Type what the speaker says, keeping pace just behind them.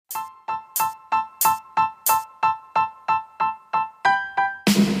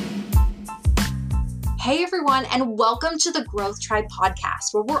Hey everyone, and welcome to the Growth Tribe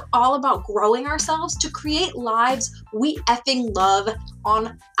podcast, where we're all about growing ourselves to create lives we effing love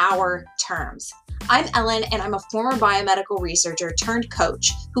on our terms. I'm Ellen, and I'm a former biomedical researcher turned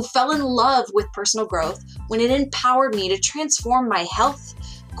coach who fell in love with personal growth when it empowered me to transform my health,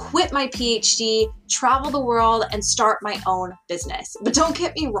 quit my PhD, travel the world, and start my own business. But don't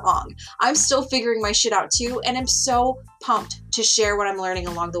get me wrong, I'm still figuring my shit out too, and I'm so pumped to share what I'm learning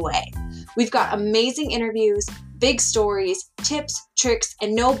along the way. We've got amazing interviews, big stories, tips, tricks,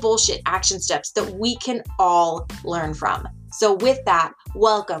 and no bullshit action steps that we can all learn from. So with that,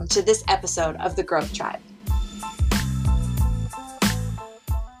 welcome to this episode of the Growth Tribe.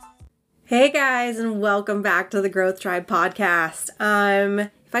 Hey guys, and welcome back to the Growth Tribe podcast.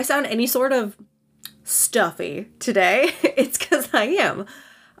 If I sound any sort of stuffy today, it's because I am.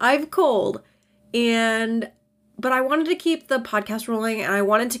 I have a cold, but I wanted to keep the podcast rolling and I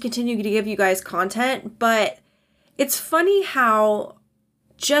wanted to continue to give you guys content, but it's funny how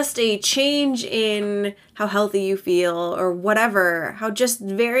just a change in how healthy you feel or whatever, how just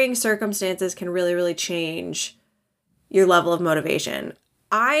varying circumstances can really, really change your level of motivation.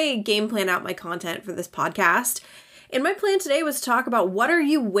 I game plan out my content for this podcast, and my plan today was to talk about what are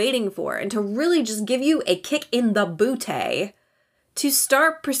you waiting for and to really just give you a kick in the booty to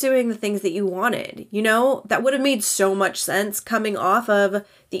start pursuing the things that you wanted. You know, that would have made so much sense coming off of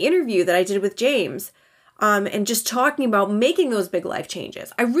the interview that I did with James, and just talking about making those big life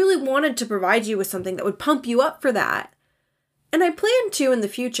changes. I really wanted to provide you with something that would pump you up for that. And I plan to in the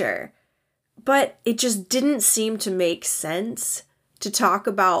future, but it just didn't seem to make sense to talk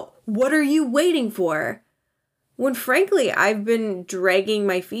about what are you waiting for when frankly I've been dragging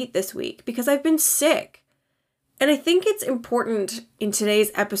my feet this week because I've been sick. And I think it's important in today's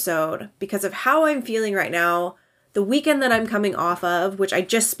episode because of how I'm feeling right now, the weekend that I'm coming off of, which I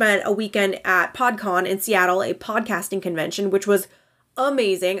just spent a weekend at PodCon in Seattle, a podcasting convention, which was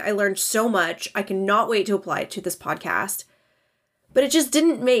amazing. I learned so much. I cannot wait to apply it to this podcast. But it just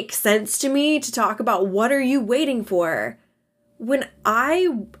didn't make sense to me to talk about what are you waiting for when I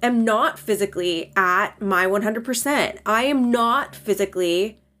am not physically at my 100%. I am not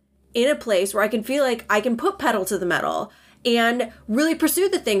physically in a place where I can feel like I can put pedal to the metal and really pursue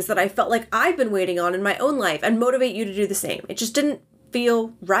the things that I felt like I've been waiting on in my own life and motivate you to do the same. It just didn't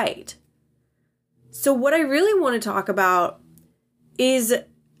feel right. So what I really want to talk about is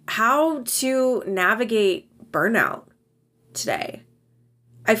how to navigate burnout today.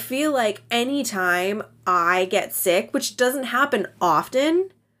 I feel like anytime I get sick, which doesn't happen often,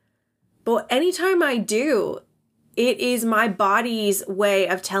 but anytime I do, it is my body's way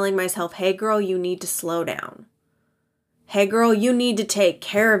of telling myself, hey girl, you need to slow down. Hey girl, you need to take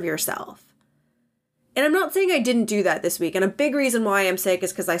care of yourself. And I'm not saying I didn't do that this week. And a big reason why I'm sick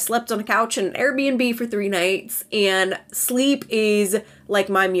is because I slept on a couch in an Airbnb for 3 nights. And sleep is like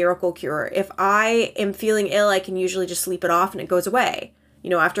my miracle cure. If I am feeling ill, I can usually just sleep it off and it goes away,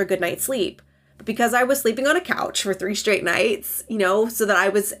 after a good night's sleep. But because I was sleeping on a couch for 3 straight nights, so that I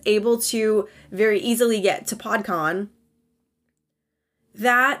was able to very easily get to PodCon,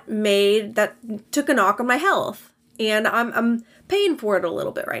 that took a knock on my health. And I'm paying for it a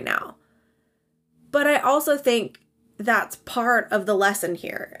little bit right now. But I also think that's part of the lesson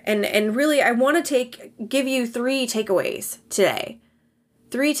here. And really, I want to give you 3 takeaways today.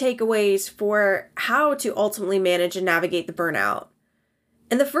 3 takeaways for how to ultimately manage and navigate the burnout.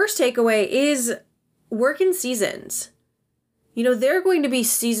 And the first takeaway is work in seasons. There are going to be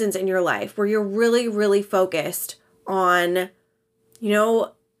seasons in your life where you're really, really focused on,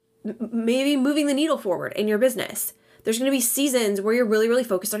 maybe moving the needle forward in your business. There's going to be seasons where you're really, really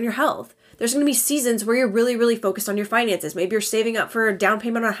focused on your health. There's going to be seasons where you're really, really focused on your finances. Maybe you're saving up for a down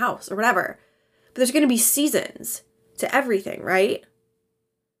payment on a house or whatever. But there's going to be seasons to everything, right?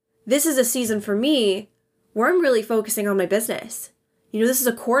 This is a season for me where I'm really focusing on my business. This is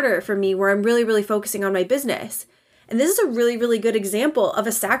a quarter for me where I'm really, really focusing on my business. And this is a really, really good example of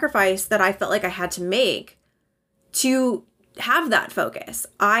a sacrifice that I felt like I had to make to have that focus.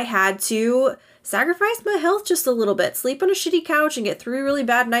 I had to sacrifice my health just a little bit, sleep on a shitty couch and get 3 really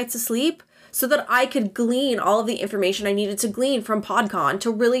bad nights of sleep so that I could glean all of the information I needed to glean from PodCon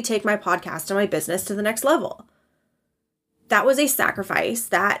to really take my podcast and my business to the next level. That was a sacrifice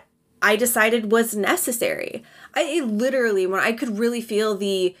that I decided was necessary. I literally, when I could really feel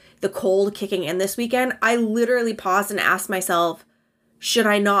the cold kicking in this weekend, I literally paused and asked myself, should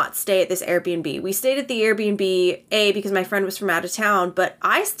I not stay at this Airbnb? We stayed at the Airbnb, because my friend was from out of town, but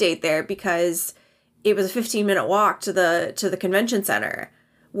I stayed there because it was a 15-minute walk to the convention center.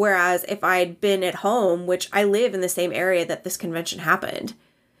 Whereas if I'd been at home, which I live in the same area that this convention happened,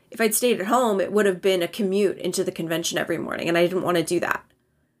 If I'd stayed at home, it would have been a commute into the convention every morning, and I didn't want to do that.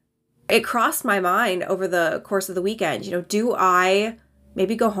 It crossed my mind over the course of the weekend, do I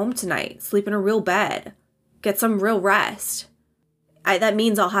maybe go home tonight, sleep in a real bed, get some real rest? That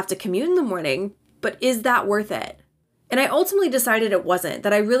means I'll have to commute in the morning, but is that worth it? And I ultimately decided it wasn't,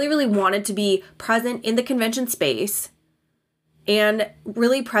 that I really, really wanted to be present in the convention space and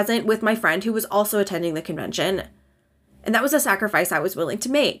really present with my friend who was also attending the convention. And that was a sacrifice I was willing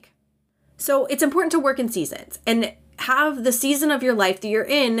to make. So it's important to work in seasons and have the season of your life that you're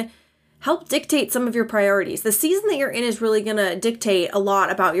in help dictate some of your priorities. The season that you're in is really going to dictate a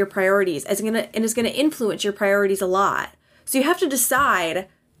lot about your priorities and is going to influence your priorities a lot. So you have to decide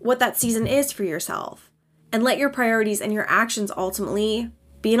what that season is for yourself and let your priorities and your actions ultimately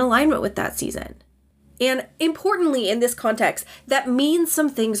be in alignment with that season. And importantly, in this context, that means some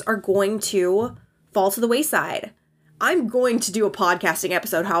things are going to fall to the wayside. I'm going to do a podcasting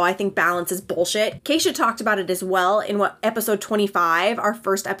episode how I think balance is bullshit. Keisha talked about it as well in episode 25, our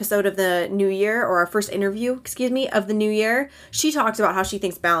first episode of the new year, or our first interview, of the new year. She talks about how she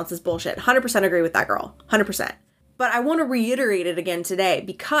thinks balance is bullshit. 100% agree with that girl. 100%. But I want to reiterate it again today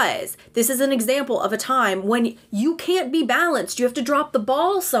because this is an example of a time when you can't be balanced. You have to drop the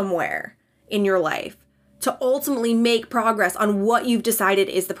ball somewhere in your life to ultimately make progress on what you've decided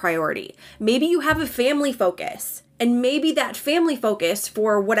is the priority. Maybe you have a family focus, and maybe that family focus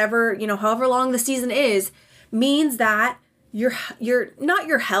for whatever, however long the season is, means that you're not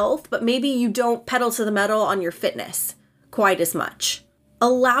your health, but maybe you don't pedal to the metal on your fitness quite as much.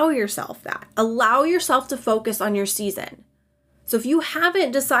 Allow yourself that. Allow yourself to focus on your season. So if you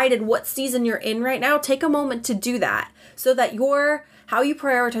haven't decided what season you're in right now, take a moment to do that so that how you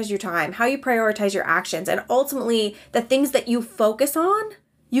prioritize your time, how you prioritize your actions, and ultimately the things that you focus on,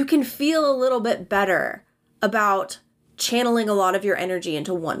 you can feel a little bit better about channeling a lot of your energy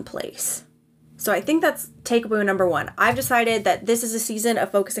into one place. So I think that's takeaway number one. I've decided that this is a season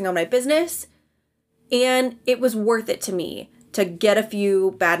of focusing on my business, and it was worth it to me to get a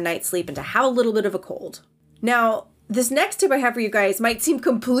few bad nights sleep and to have a little bit of a cold. Now, this next tip I have for you guys might seem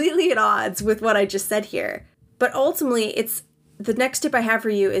completely at odds with what I just said here, but ultimately the next tip I have for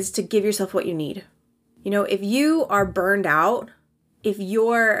you is to give yourself what you need. If you are burned out, if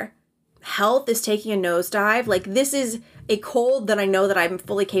your health is taking a nosedive, this is a cold that I know that I'm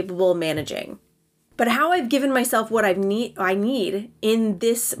fully capable of managing. But how I've given myself what I need in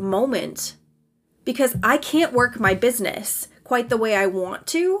this moment, because I can't work my business quite the way I want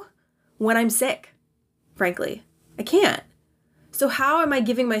to when I'm sick, frankly. I can't. So how am I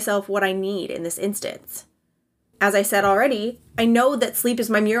giving myself what I need in this instance? As I said already, I know that sleep is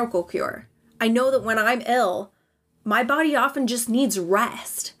my miracle cure. I know that when I'm ill, my body often just needs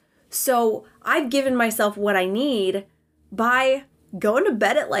rest. So I've given myself what I need by going to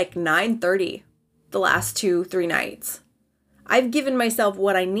bed at 9:30 the last 2-3 nights. I've given myself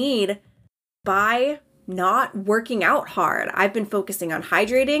what I need by not working out hard. I've been focusing on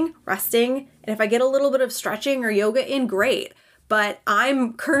hydrating, resting, and if I get a little bit of stretching or yoga in, great. But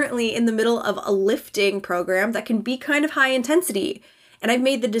I'm currently in the middle of a lifting program that can be kind of high intensity. And I've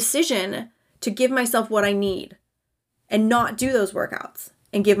made the decision to give myself what I need and not do those workouts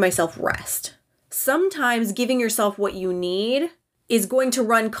and give myself rest. Sometimes giving yourself what you need is going to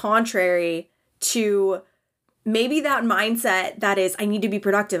run contrary to maybe that mindset that is, I need to be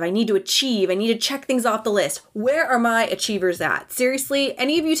productive, I need to achieve, I need to check things off the list. Where are my achievers at? Seriously,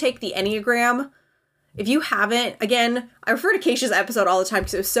 any of you take the Enneagram? If you haven't, again, I refer to Keisha's episode all the time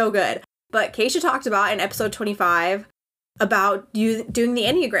because it was so good. But Keisha talked about in episode 25 about you doing the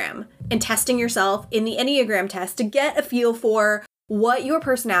Enneagram and testing yourself in the Enneagram test to get a feel for what your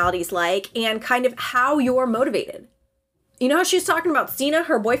personality's like and kind of how you're motivated. You know how she's talking about Cena,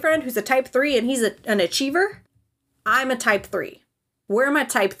 her boyfriend, who's a type 3 and he's an achiever? I'm a type 3. Where are my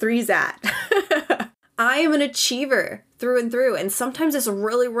type 3s at? I am an achiever through and through. And sometimes it's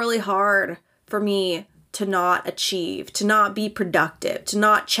really, really hard for me to not achieve, to not be productive, to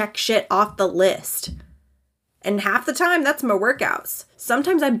not check shit off the list. And half the time, that's my workouts.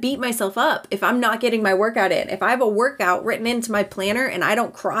 Sometimes I beat myself up if I'm not getting my workout in. If I have a workout written into my planner and I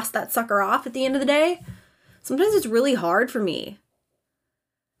don't cross that sucker off at the end of the day, sometimes it's really hard for me.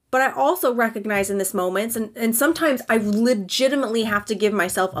 But I also recognize in this moment, and sometimes I legitimately have to give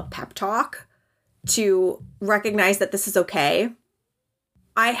myself a pep talk to recognize that this is okay.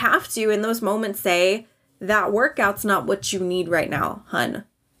 I have to, in those moments, say, that workout's not what you need right now, hun.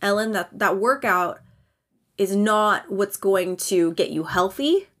 Ellen, that workout is not what's going to get you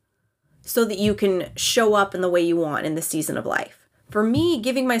healthy so that you can show up in the way you want in this season of life. For me,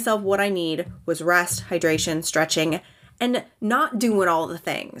 giving myself what I need was rest, hydration, stretching, and not doing all the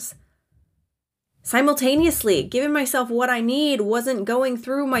things. Simultaneously, giving myself what I need wasn't going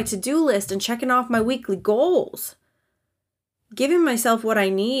through my to-do list and checking off my weekly goals. Giving myself what I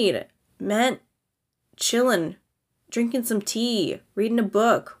need meant chilling, drinking some tea, reading a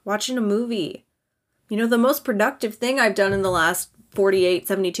book, watching a movie. The most productive thing I've done in the last 48,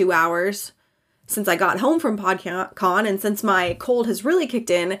 72 hours since I got home from PodCon and since my cold has really kicked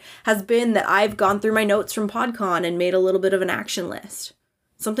in has been that I've gone through my notes from PodCon and made a little bit of an action list.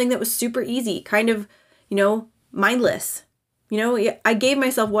 Something that was super easy, kind of, mindless. I gave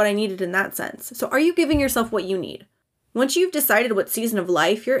myself what I needed in that sense. So are you giving yourself what you need? Once you've decided what season of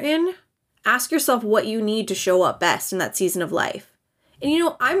life you're in, ask yourself what you need to show up best in that season of life.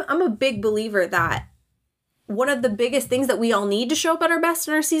 And I'm a big believer that one of the biggest things that we all need to show up at our best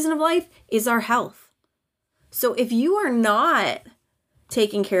in our season of life is our health. So if you are not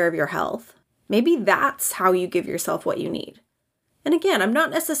taking care of your health, maybe that's how you give yourself what you need. And again, I'm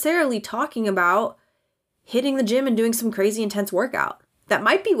not necessarily talking about hitting the gym and doing some crazy intense workout. That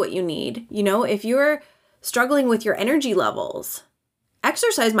might be what you need. If you're struggling with your energy levels,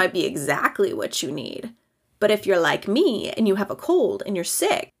 exercise might be exactly what you need. But if you're like me and you have a cold and you're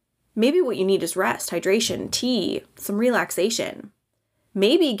sick, maybe what you need is rest, hydration, tea, some relaxation.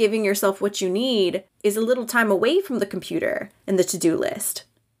 Maybe giving yourself what you need is a little time away from the computer and the to-do list.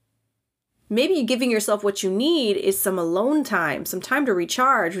 Maybe giving yourself what you need is some alone time, some time to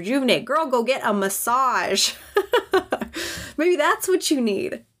recharge, rejuvenate. Girl, go get a massage. Maybe that's what you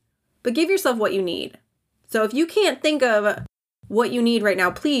need. But give yourself what you need. So if you can't think of what you need right now,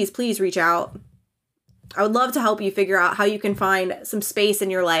 please reach out. I would love to help you figure out how you can find some space in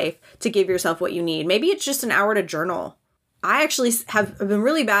your life to give yourself what you need. Maybe it's just an hour to journal. I actually have been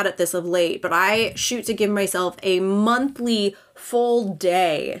really bad at this of late, but I shoot to give myself a monthly full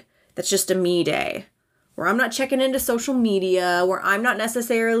day that's just a me day, where I'm not checking into social media, where I'm not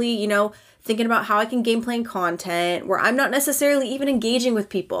necessarily, thinking about how I can game plan content, where I'm not necessarily even engaging with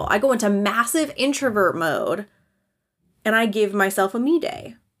people. I go into massive introvert mode and I give myself a me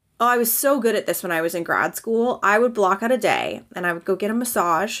day. Oh, I was so good at this when I was in grad school. I would block out a day and I would go get a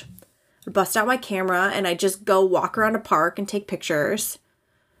massage, I'd bust out my camera, and I'd just go walk around a park and take pictures.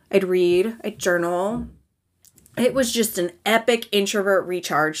 I'd read, I'd journal. It was just an epic introvert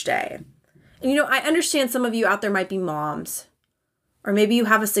recharge day. And I understand some of you out there might be moms, or maybe you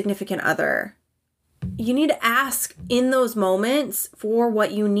have a significant other. You need to ask in those moments for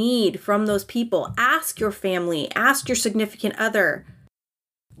what you need from those people. Ask your family, ask your significant other.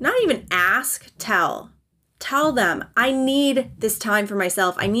 Not even ask, tell. Tell them, I need this time for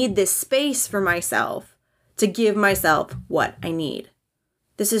myself. I need this space for myself to give myself what I need.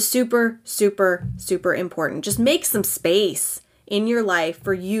 This is super, super, super important. Just make some space in your life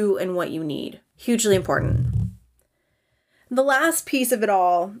for you and what you need. Hugely important. The last piece of it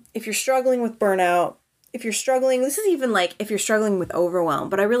all, if you're struggling with burnout, if you're struggling with overwhelm,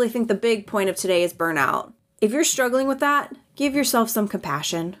 but I really think the big point of today is burnout. If you're struggling with that, give yourself some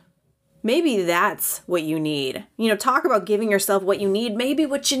compassion. Maybe that's what you need. Talk about giving yourself what you need. Maybe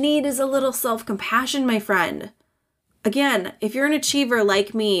what you need is a little self-compassion, my friend. Again, if you're an achiever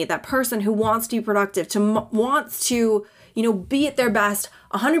like me, that person who wants to be productive, wants to, be at their best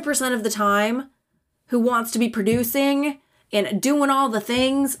 100% of the time, who wants to be producing and doing all the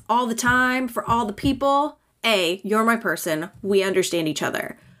things all the time for all the people, A, you're my person. We understand each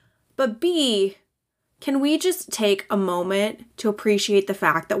other. But B, can we just take a moment to appreciate the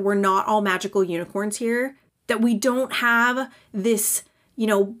fact that we're not all magical unicorns here? That we don't have this,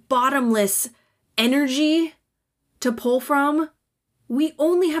 bottomless energy to pull from? We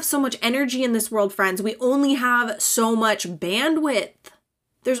only have so much energy in this world, friends. We only have so much bandwidth.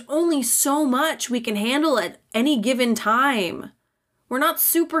 There's only so much we can handle at any given time. We're not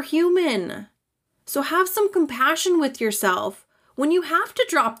superhuman. So have some compassion with yourself when you have to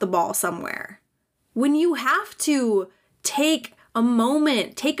drop the ball somewhere. When you have to take a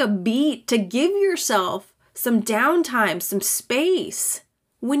moment, take a beat to give yourself some downtime, some space.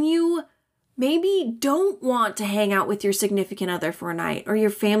 When you maybe don't want to hang out with your significant other for a night or your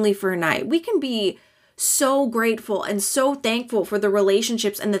family for a night. We can be so grateful and so thankful for the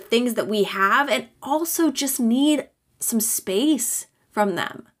relationships and the things that we have, and also just need some space from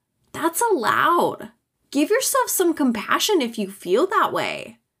them. That's allowed. Give yourself some compassion if you feel that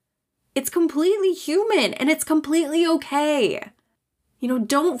way. It's completely human and it's completely okay.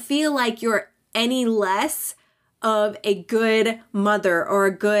 Don't feel like you're any less of a good mother or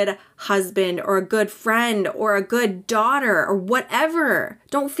a good husband or a good friend or a good daughter or whatever.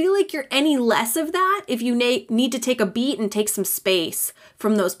 Don't feel like you're any less of that if you need to take a beat and take some space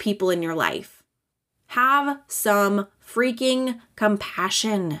from those people in your life. Have some freaking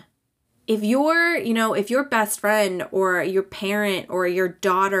compassion. If your best friend or your parent or your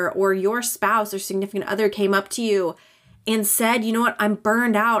daughter or your spouse or significant other came up to you and said, you know what, I'm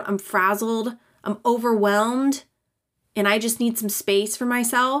burned out, I'm frazzled, I'm overwhelmed, and I just need some space for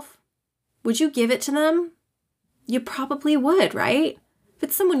myself, would you give it to them? You probably would, right? If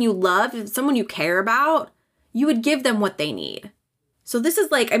it's someone you love, if it's someone you care about, you would give them what they need. So this is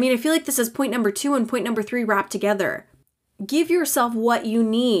I feel like this is point number 2 and point number 3 wrapped together. Give yourself what you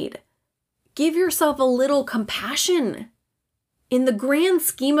need. Give yourself a little compassion. In the grand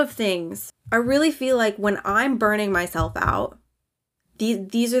scheme of things, I really feel like when I'm burning myself out,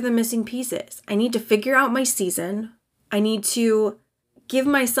 these are the missing pieces. I need to figure out my season. I need to give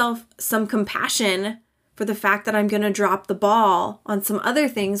myself some compassion for the fact that I'm going to drop the ball on some other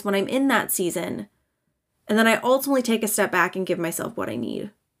things when I'm in that season. And then I ultimately take a step back and give myself what I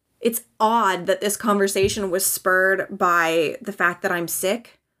need. It's odd that this conversation was spurred by the fact that I'm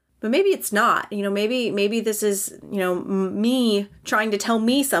sick, but maybe it's not. Maybe this is, me trying to tell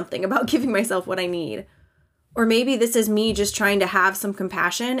me something about giving myself what I need. Or maybe this is me just trying to have some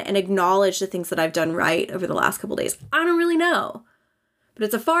compassion and acknowledge the things that I've done right over the last couple days. I don't really know. But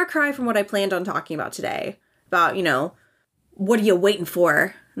it's a far cry from what I planned on talking about today. About, what are you waiting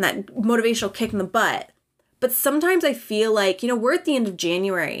for? And that motivational kick in the butt. But sometimes I feel like, we're at the end of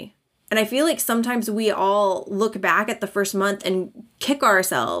January. And I feel like sometimes we all look back at the first month and kick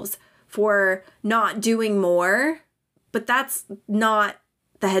ourselves for not doing more. But that's not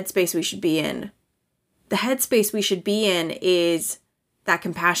the headspace we should be in. The headspace we should be in is that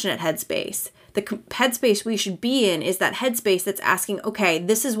compassionate headspace. The headspace we should be in is that headspace that's asking, okay,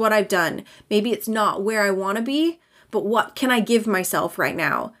 this is what I've done. Maybe it's not where I want to be, but what can I give myself right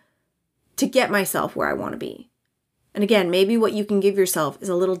now to get myself where I want to be? And again, maybe what you can give yourself is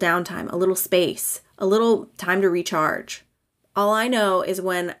a little downtime, a little space, a little time to recharge. All I know is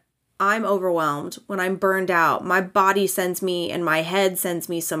when I'm overwhelmed, when I'm burned out, my body sends me and my head sends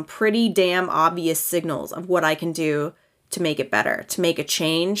me some pretty damn obvious signals of what I can do to make it better, to make a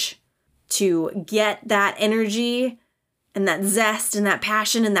change, to get that energy and that zest and that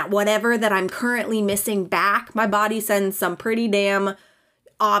passion and that whatever that I'm currently missing back. My body sends some pretty damn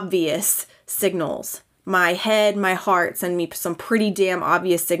obvious signals. My head, my heart send me some pretty damn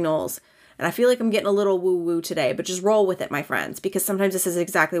obvious signals. And I feel like I'm getting a little woo-woo today, but just roll with it, my friends, because sometimes this is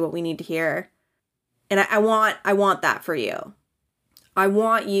exactly what we need to hear. And I want that for you. I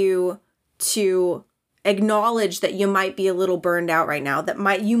want you to acknowledge that you might be a little burned out right now,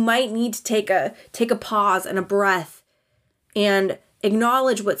 that you might need to take a pause and a breath and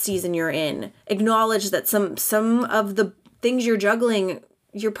acknowledge what season you're in. Acknowledge that some of the things you're juggling,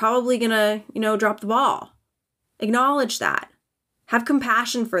 you're probably gonna, drop the ball. Acknowledge that. Have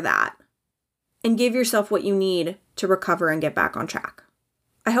compassion for that. And give yourself what you need to recover and get back on track.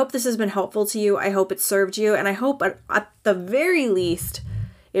 I hope this has been helpful to you. I hope it served you. And I hope at the very least,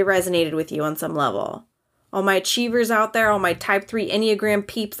 it resonated with you on some level. All my achievers out there, all my type 3 Enneagram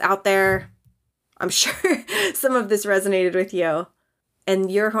peeps out there, I'm sure some of this resonated with you.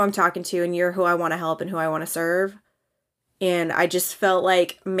 And you're who I'm talking to, and you're who I want to help and who I want to serve. And I just felt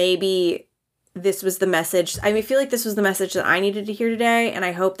like maybe this was the message. I feel like this was the message that I needed to hear today. And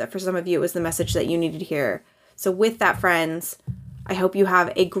I hope that for some of you, it was the message that you needed to hear. So with that, friends, I hope you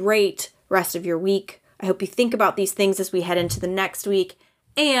have a great rest of your week. I hope you think about these things as we head into the next week.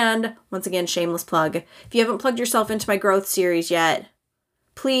 And once again, shameless plug. If you haven't plugged yourself into my growth series yet,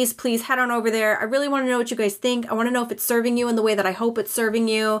 please head on over there. I really want to know what you guys think. I want to know if it's serving you in the way that I hope it's serving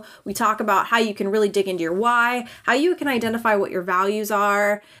you. We talk about how you can really dig into your why, how you can identify what your values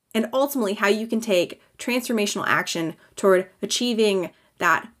are, and ultimately how you can take transformational action toward achieving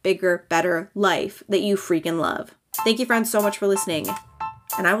that bigger, better life that you freaking love. Thank you, friends, so much for listening.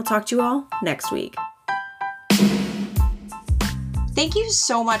 And I will talk to you all next week. Thank you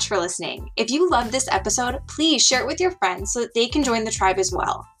so much for listening. If you loved this episode, please share it with your friends so that they can join the tribe as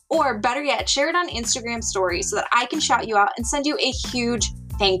well. Or better yet, share it on Instagram stories so that I can shout you out and send you a huge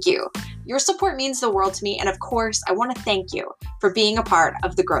thank you. Your support means the world to me. And of course, I want to thank you for being a part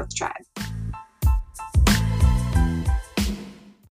of the Growth Tribe.